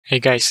Hey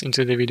guys, in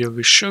today's video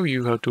we show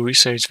you how to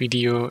resize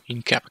video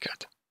in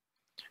CapCut.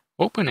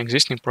 Open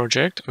existing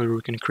project or we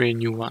can create a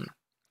new one.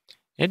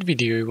 Add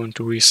video you want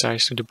to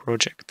resize to the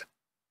project.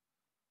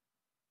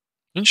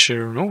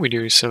 Ensure no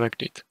video is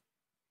selected.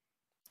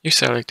 If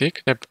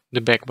selected, tap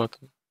the back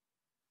button.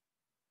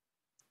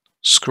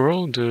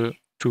 Scroll to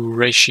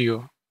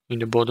ratio in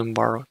the bottom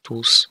bar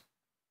tools.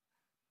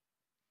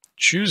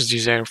 Choose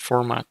desired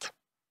format,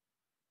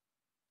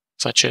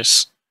 such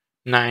as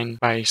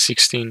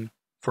 9:16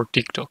 for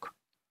TikTok.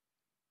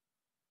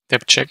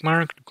 Tap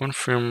checkmark to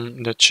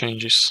confirm the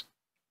changes.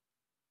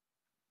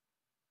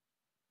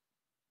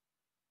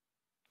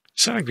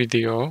 Select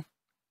video,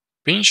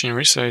 pinch and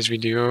resize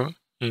video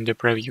in the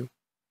preview.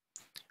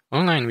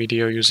 Online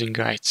video using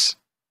guides.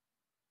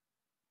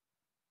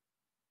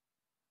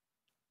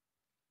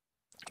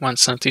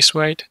 Once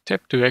satisfied,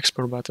 tap the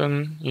export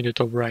button in the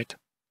top right.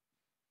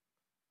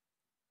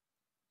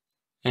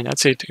 And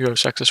that's it, you have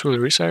successfully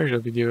resized the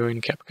video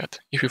in CapCut.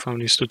 If you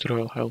found this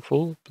tutorial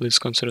helpful, please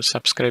consider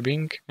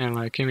subscribing and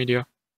liking video.